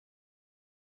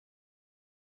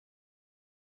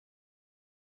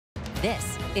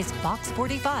This is Fox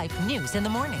 45 News in the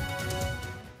Morning.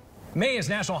 May is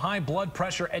National High Blood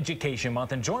Pressure Education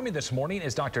Month, and join me this morning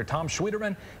is Dr. Tom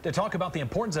Schwieterman to talk about the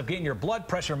importance of getting your blood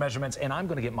pressure measurements. And I'm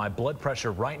going to get my blood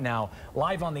pressure right now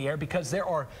live on the air, because there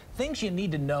are things you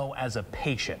need to know as a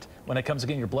patient when it comes to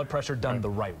getting your blood pressure done the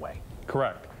right way.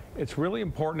 Correct. It's really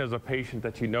important as a patient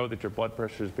that you know that your blood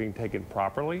pressure is being taken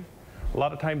properly. A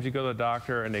lot of times you go to the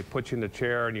doctor and they put you in the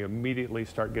chair and you immediately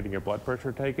start getting your blood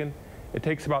pressure taken. It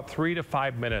takes about 3 to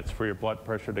 5 minutes for your blood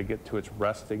pressure to get to its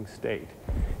resting state.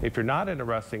 If you're not in a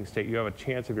resting state, you have a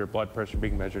chance of your blood pressure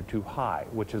being measured too high,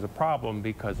 which is a problem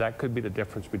because that could be the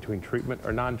difference between treatment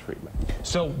or non-treatment.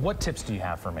 So what tips do you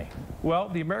have for me? Well,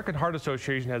 the American Heart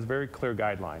Association has very clear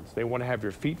guidelines. They want to have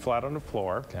your feet flat on the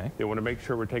floor. Okay. They want to make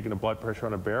sure we're taking the blood pressure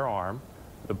on a bare arm.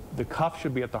 The cuff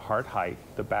should be at the heart height.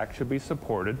 The back should be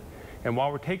supported. And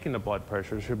while we're taking the blood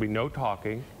pressure, there should be no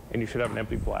talking, and you should have an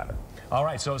empty bladder. All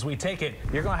right, so as we take it,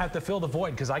 you're going to have to fill the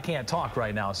void because I can't talk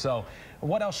right now. So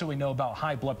what else should we know about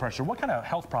high blood pressure? What kind of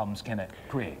health problems can it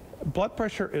create? Blood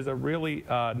pressure is a really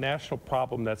national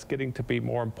problem that's getting to be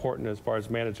more important as far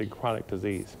as managing chronic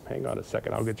disease. Hang on a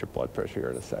second. I'll get your blood pressure here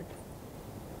in a second.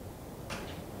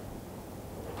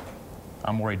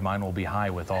 I'm worried mine will be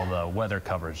high with all the weather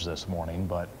coverage this morning,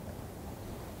 but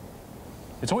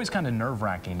it's always kind of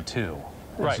nerve-wracking, too,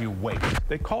 as you wait.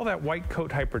 They call that white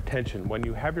coat hypertension. When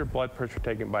you have your blood pressure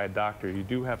taken by a doctor, you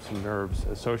do have some nerves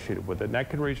associated with it, and that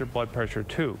can raise your blood pressure,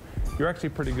 too. You're actually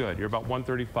pretty good. You're about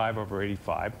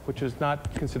 135/85, which is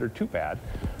not considered too bad.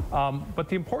 But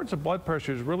the importance of blood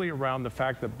pressure is really around the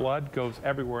fact that blood goes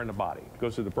everywhere in the body. It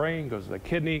goes to the brain, goes to the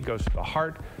kidney, goes to the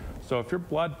heart. So if your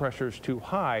blood pressure is too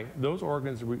high, those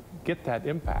organs get that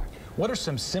impact. What are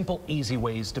some simple, easy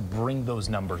ways to bring those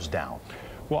numbers down?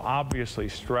 Well, obviously,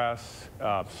 stress,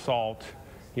 salt,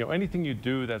 anything you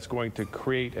do that's going to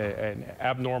create an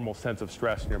abnormal sense of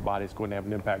stress in your body is going to have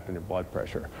an impact on your blood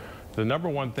pressure. The number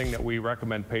one thing that we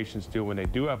recommend patients do when they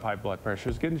do have high blood pressure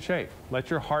is get in shape. Let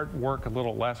your heart work a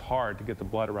little less hard to get the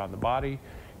blood around the body,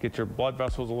 get your blood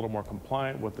vessels a little more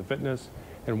compliant with the fitness,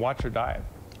 and watch your diet.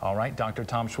 All right, Dr.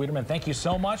 Tom Schwieterman, thank you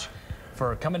so much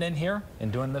for coming in here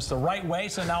and doing this the right way.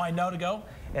 So now I know to go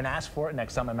and ask for it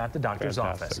next time I'm at the doctor's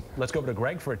office. Let's go over to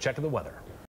Greg for a check of the weather.